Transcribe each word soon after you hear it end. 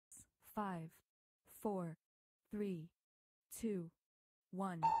5, 4, 3, 2,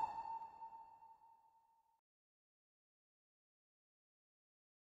 1.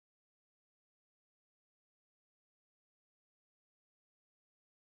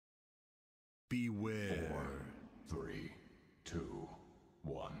 Beware. 4, 3, 2,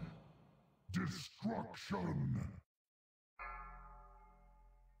 1. Destruction!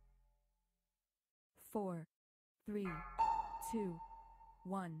 4, 3, 2,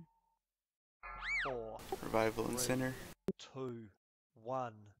 1. 4, Revival in 3, center. 2,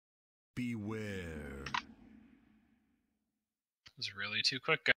 1. Beware. It was really too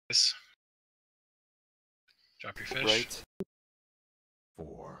quick, guys. Drop your fish. Right.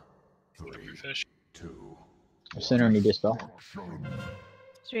 4, Drop 3, your fish. 2. Center need dispel.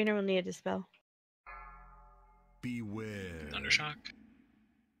 Sassz'ine will need a dispel. Beware. Thundershock.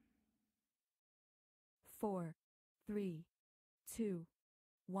 4, 3, 2,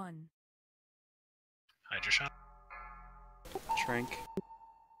 1. Hydra shot. Trank.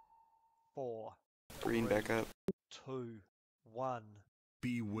 4, Green 3, back up. 2, 1.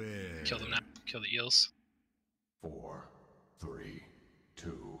 Beware. Kill them now. Kill the eels. 4, 3,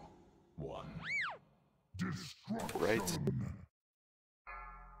 2, 1. Destruction. Right.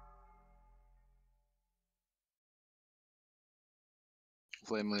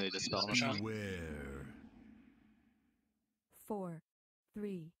 Flame Lily dispel. Beware. 4,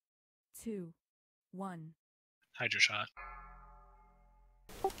 3, 2, 1. Hydra shot.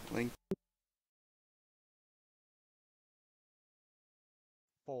 Link.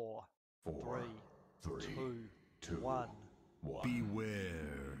 4, 4, 3, 3, 2, 2, 1. 1.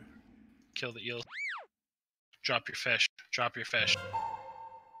 Beware. Kill the eel. Drop your fish. Drop your fish.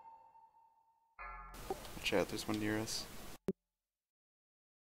 Watch out, there's one near us.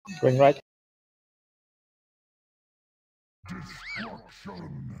 Ring right.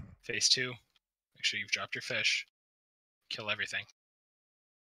 Destruction. Phase 2. Make sure you've dropped your fish. Kill everything.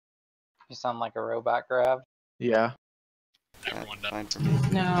 You sound like a robot grab. Yeah. Everyone done. Fine for me.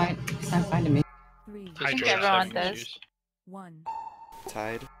 No, it's not fine to me. 3, Hydra think shot, everyone second does. use. 1.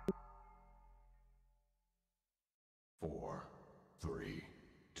 Tide. 4, 3,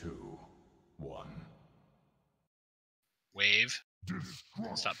 2, 1. Wave.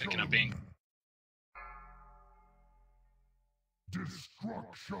 Destruction. Stop picking up ink.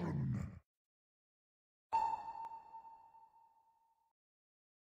 Destruction.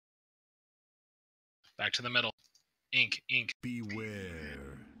 Back to the middle. Ink. Ink.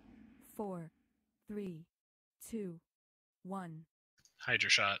 Beware. 4, 3, 2, 1. Hydra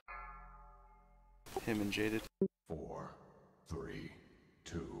shot. Him and Jaded. 4, 3,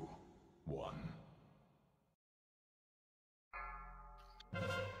 2, 1.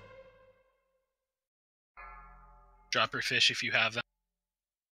 Drop your fish if you have them.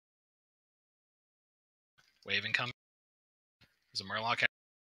 Wave incoming. There's a Murloc.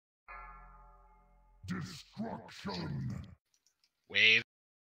 Destruction. Wave.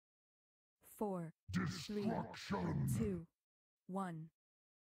 4, 3, Destruction. 2, 1.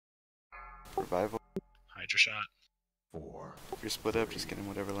 Revival. Hydra shot. 4, If you're split up, just get in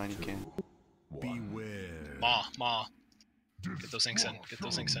whatever line you can. 1. Beware. Maw. Maw. Get those inks in. Get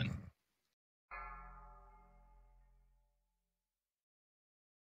those inks in.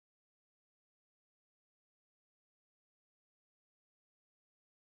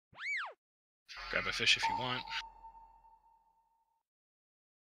 Grab a fish if you want.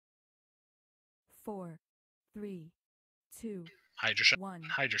 4, 3, 2, Hydra shot. 1.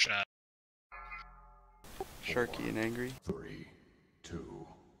 Hydra shot. Sharky and Angry. 3, 2,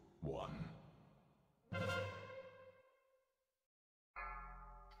 1.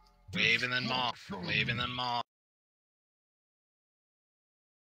 Wave and then maw. Wave and then maw.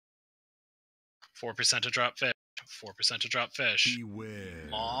 4% to drop fish. 4% to drop fish. Beware.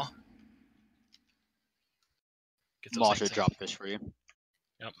 Maw. Get those Maw inks should in. drop fish for you.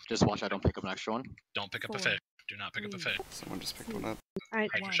 Yep. Just watch I don't pick up an extra one. Don't pick up a 4, fish. Do not pick up a fish. Someone just picked one up. I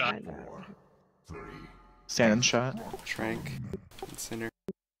Hydra shot. 4, 3. Sand shot. Trank. In center.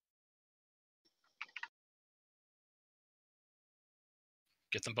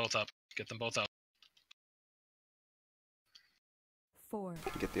 Get them both up. Get them both up. 4,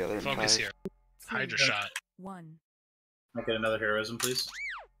 Get the other in Focus 5. here. 2, Hydra shot. 1. Might get another heroism, please.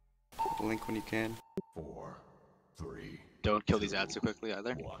 Link when you can. 4, 3. Don't kill these ads so quickly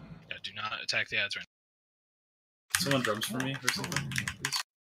either. 1. Yeah, do not attack the ads right Someone drums for me or something, please.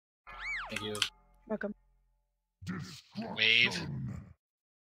 Thank you. welcome. now. Wave.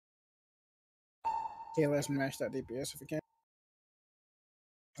 Yeah, let's mash that DPS if we can.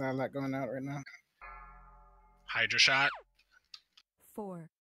 I like going out right now. Hydra shot. 4,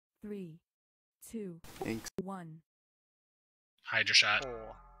 3, 2, Thanks. 1. Hydra shot.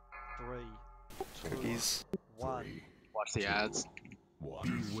 4, 3, Cookies. 1. Watch the ads.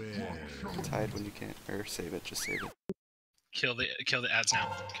 Tide when you can. Or save it. Just save it. Kill the ads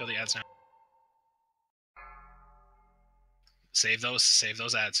now. Kill the ads now. Save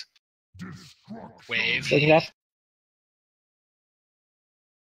those ads. Wave. Take it up.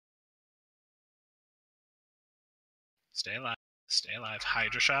 Stay alive. Stay alive.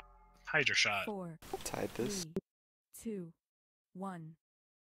 Hydra shot. Hydra shot. 4, Tide 3, this. 2, 1.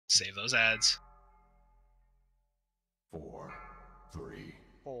 Save those ads. 4, 3,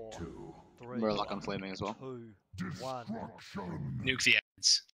 4, 2. 3, Murloc on flaming as well. 2, 1. Nuke the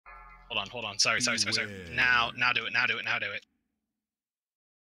ads. Hold on. Sorry. Now do it.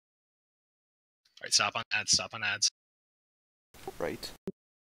 Alright, stop on ads. Right.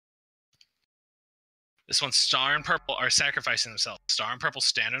 This one's Star and Purple are sacrificing themselves. Star and Purple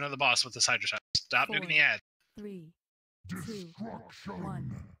stand under the boss with this Hydra shot. Stop 4, nuking the ad. 3, 2,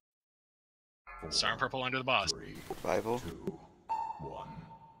 1. Star and Purple under the boss. Revival. 2, 1.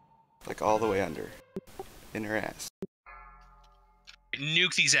 Like all the way under. In her ass.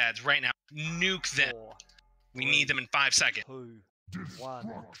 Nuke these ads right now. Nuke them. 4, We need them in 5 seconds. 2,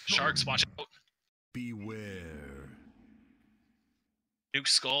 1. Sharks, watch out. Beware. Nuke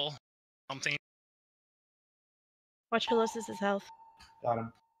skull. Something. Watch Colossus's health. Got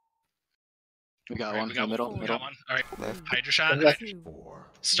him. We got Alright, one we in got the middle. one. We Middle. got one. Alright. Left. Hydra shot. Left. 2, 4.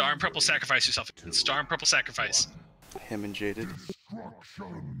 Star and Purple sacrifice yourself. Star and Purple sacrifice. Him and Jaded.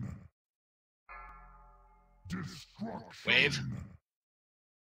 Wave.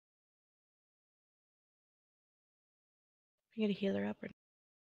 You get a healer up or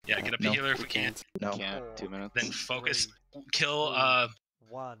Yeah, get up No, the healer if We we can. can't. No. Can't. 2 minutes. Then focus. 3, Kill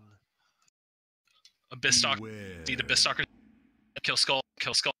 1. Abyss Stalker. See the Abyss Stalker. Kill skull.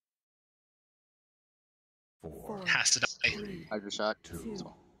 4, Has to die. 3, Hydra shot. 2,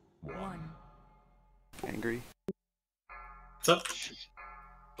 1. Angry. What's up?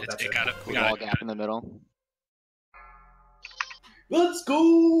 It got it. We Wall got it. gap in the middle. Let's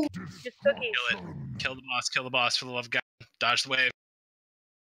go! just cookies? Kill it. Kill the boss for the love of God. Dodge the wave.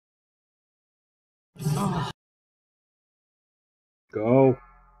 Go.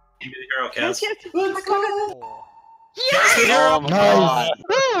 Give me the hero, Kaz. Let's go! 4. Oh my god.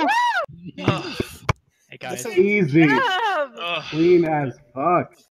 Ugh. Hey guys. Easy. Damn! Ugh. Clean as fuck.